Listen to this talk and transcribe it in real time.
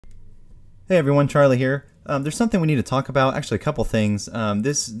Hey everyone, Charlie here. There's something we need to talk about. Actually, a couple things.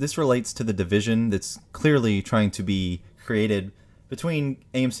 This relates to the division that's clearly trying to be created between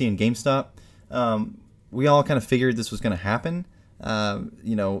AMC and GameStop. We all kind of figured this was going to happen.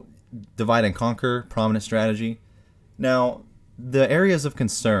 Divide and conquer, prominent strategy. Now, the areas of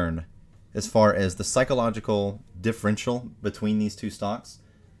concern as far as the psychological differential between these two stocks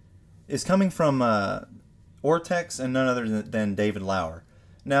is coming from ORTEX and none other than David Lauer.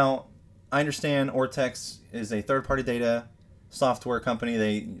 Now, I understand ORTEX is a third-party data software company.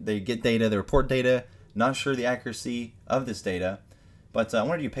 They get data, they report data. Not sure the accuracy of this data, but I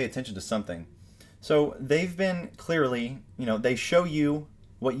wanted you to pay attention to something. So they've been clearly, they show you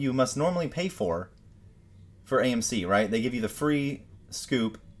what you must normally pay for AMC, right? They give you the free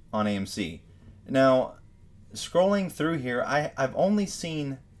scoop on AMC. Now, scrolling through here, I've only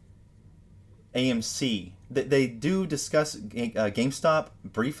seen AMC. They do discuss GameStop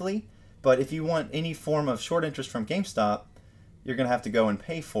briefly, but if you want any form of short interest from GameStop, you're going to have to go and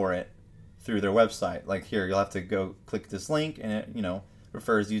pay for it through their website. Like here, you'll have to go click this link and it,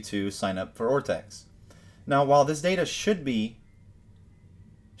 refers you to sign up for ORTEX. Now, while this data should be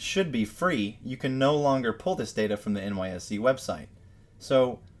free, you can no longer pull this data from the NYSE website.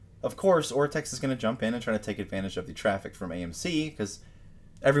 So, of course, ORTEX is going to jump in and try to take advantage of the traffic from AMC because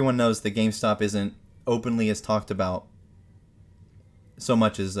everyone knows that GameStop isn't openly as talked about so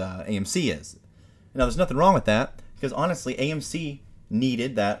much as AMC is. Now, there's nothing wrong with that because honestly, AMC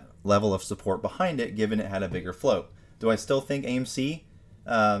needed that level of support behind it given it had a bigger float. Do I still think AMC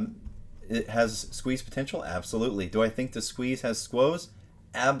it has squeeze potential? Absolutely. Do I think the squeeze has squoze?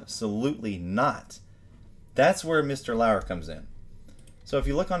 Absolutely not. That's where Mr. Lauer comes in. So if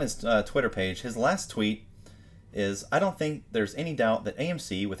you look on his Twitter page, his last tweet is, I don't think there's any doubt that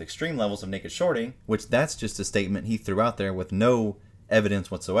AMC, with extreme levels of naked shorting, which that's just a statement he threw out there with no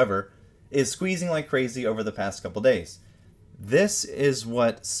evidence whatsoever, is squeezing like crazy over the past couple days. This is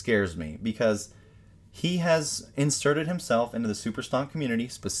what scares me because he has inserted himself into the super stock community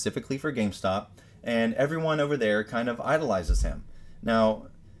specifically for GameStop, and everyone over there kind of idolizes him. Now,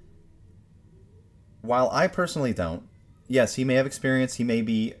 while I personally don't, yes, he may have experience, he may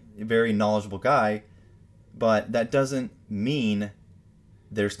be a very knowledgeable guy, but that doesn't mean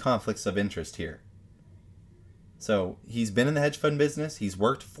there's conflicts of interest here. So he's been in the hedge fund business, he's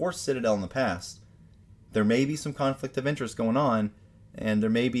worked for Citadel in the past. There may be some conflict of interest going on, and there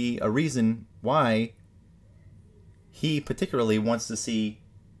may be a reason why he particularly wants to see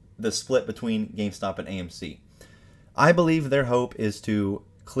the split between GameStop and AMC. I believe their hope is to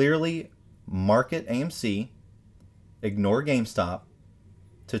clearly market AMC, ignore GameStop,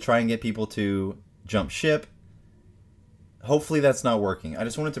 to try and get people to jump ship. Hopefully that's not working. I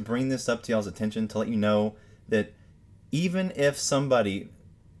just wanted to bring this up to y'all's attention to let you know that even if somebody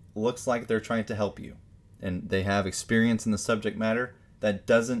looks like they're trying to help you and they have experience in the subject matter, that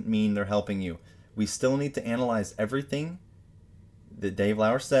doesn't mean they're helping you. We still need to analyze everything that Dave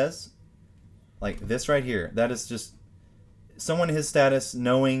Lauer says. Like this right here, that is just someone in his status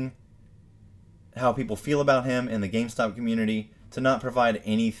knowing how people feel about him in the GameStop community to not provide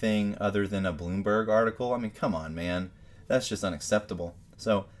anything other than a Bloomberg article. I mean, come on, man. That's just unacceptable.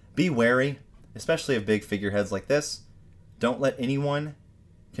 So be wary, especially of big figureheads like this. Don't let anyone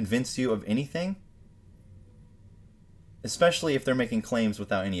convince you of anything, especially if they're making claims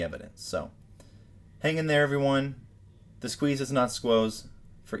without any evidence. So hang in there, everyone. The squeeze is not squoze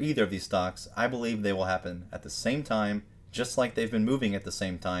for either of these stocks. I believe they will happen at the same time, just like they've been moving at the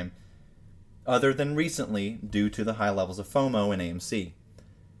same time, other than recently due to the high levels of FOMO in AMC.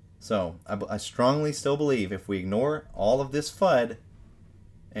 So I strongly still believe if we ignore all of this FUD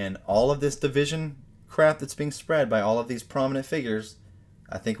and all of this division crap that's being spread by all of these prominent figures,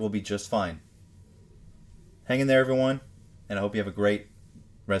 I think we'll be just fine. Hang in there, everyone, and I hope you have a great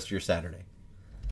rest of your Saturday.